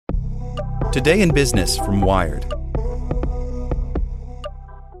Today in Business from Wired.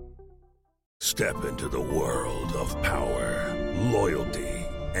 Step into the world of power, loyalty,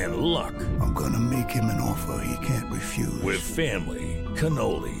 and luck. I'm gonna make him an offer he can't refuse. With family,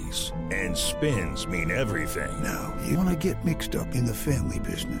 cannolis, and spins mean everything. Now, you wanna get mixed up in the family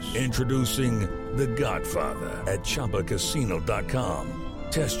business. Introducing The Godfather at ChumbaCasino.com.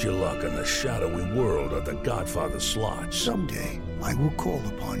 Test your luck in the shadowy world of The Godfather slot. Someday, I will call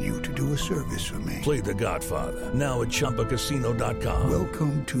upon you to do a service for me. Play The Godfather now at ChumbaCasino.com.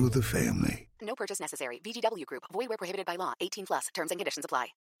 Welcome to the family. No purchase necessary. VGW Group. Void where prohibited by law. 18 plus. Terms and conditions apply.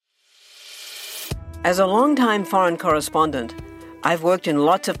 As a longtime foreign correspondent, I've worked in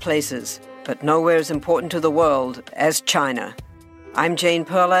lots of places, but nowhere as important to the world as China. I'm Jane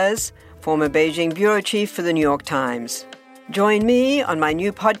Perlez, former Beijing bureau chief for the New York Times. Join me on my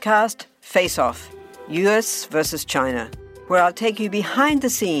new podcast, Face Off, U.S. versus China, where I'll take you behind the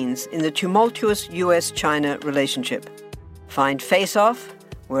scenes in the tumultuous U.S.-China relationship. Find Face Off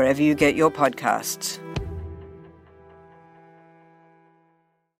wherever you get your podcasts.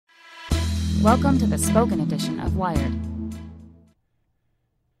 Welcome to the spoken edition of Wired.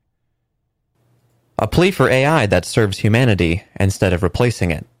 A plea for AI that serves humanity instead of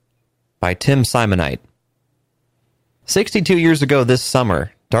replacing it. By Tim Simonite. 62 years ago this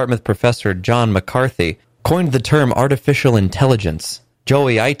summer, Dartmouth professor John McCarthy coined the term artificial intelligence.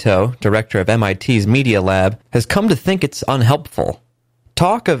 Joi Ito, director of MIT's Media Lab, has come to think it's unhelpful.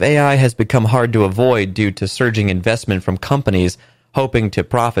 Talk of AI has become hard to avoid due to surging investment from companies hoping to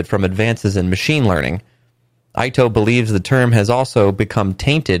profit from advances in machine learning. Ito believes the term has also become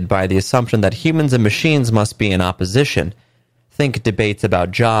tainted by the assumption that humans and machines must be in opposition. Think debates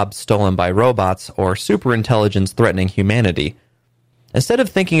about jobs stolen by robots or superintelligence threatening humanity. Instead of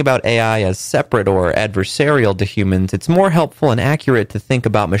thinking about AI as separate or adversarial to humans, it's more helpful and accurate to think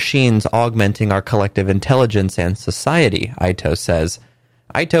about machines augmenting our collective intelligence and society, Ito says.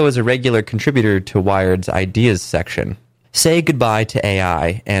 Ito is a regular contributor to Wired's Ideas section. Say goodbye to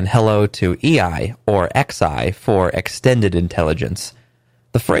AI and hello to EI, or XI, for extended intelligence.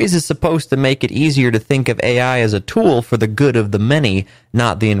 The phrase is supposed to make it easier to think of AI as a tool for the good of the many,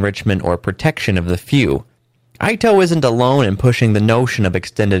 not the enrichment or protection of the few. Ito isn't alone in pushing the notion of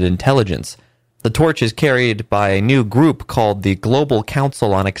extended intelligence. The torch is carried by a new group called the Global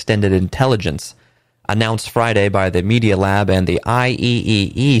Council on Extended Intelligence, announced Friday by the Media Lab and the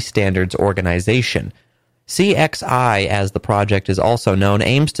IEEE Standards Organization. CXI, as the project is also known,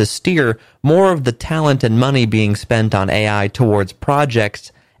 aims to steer more of the talent and money being spent on AI towards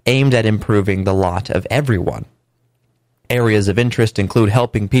projects aimed at improving the lot of everyone. Areas of interest include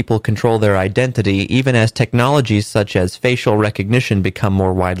helping people control their identity even as technologies such as facial recognition become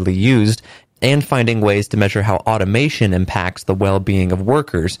more widely used, and finding ways to measure how automation impacts the well-being of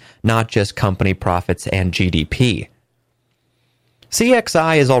workers, not just company profits and GDP.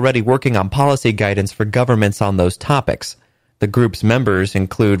 CXI is already working on policy guidance for governments on those topics. The group's members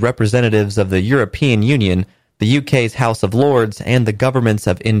include representatives of the European Union, the UK's House of Lords, and the governments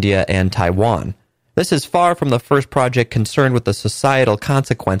of India and Taiwan. This is far from the first project concerned with the societal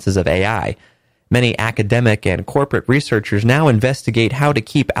consequences of AI. Many academic and corporate researchers now investigate how to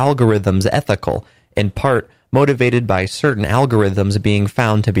keep algorithms ethical, in part motivated by certain algorithms being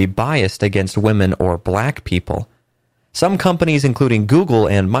found to be biased against women or black people. Some companies, including Google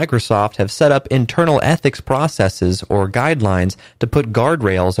and Microsoft, have set up internal ethics processes or guidelines to put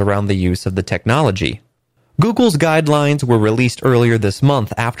guardrails around the use of the technology. Google's guidelines were released earlier this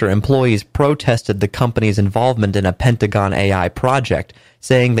month after employees protested the company's involvement in a Pentagon AI project,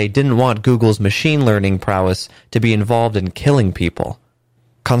 saying they didn't want Google's machine learning prowess to be involved in killing people.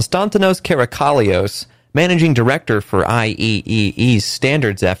 Konstantinos Karakalios, managing director for IEEE's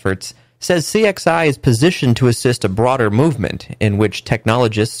standards efforts, says CXI is positioned to assist a broader movement in which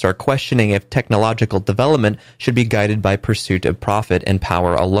technologists are questioning if technological development should be guided by pursuit of profit and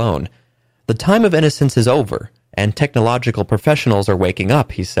power alone. The time of innocence is over, and technological professionals are waking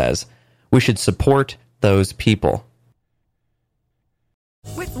up, he says. We should support those people.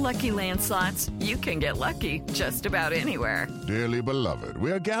 With Lucky Land Slots, you can get lucky just about anywhere. Dearly beloved,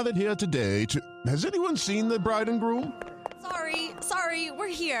 we are gathered here today to... Has anyone seen the bride and groom? Sorry, we're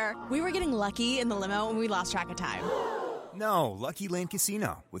here. We were getting lucky in the limo and we lost track of time. No, Lucky Land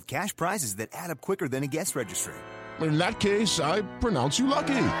Casino, with cash prizes that add up quicker than a guest registry. In that case, I pronounce you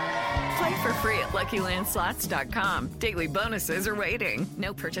lucky. Play for free at LuckyLandSlots.com. Daily bonuses are waiting.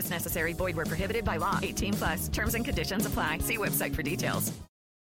 No purchase necessary. Void where prohibited by law. 18 plus. Terms and conditions apply. See website for details.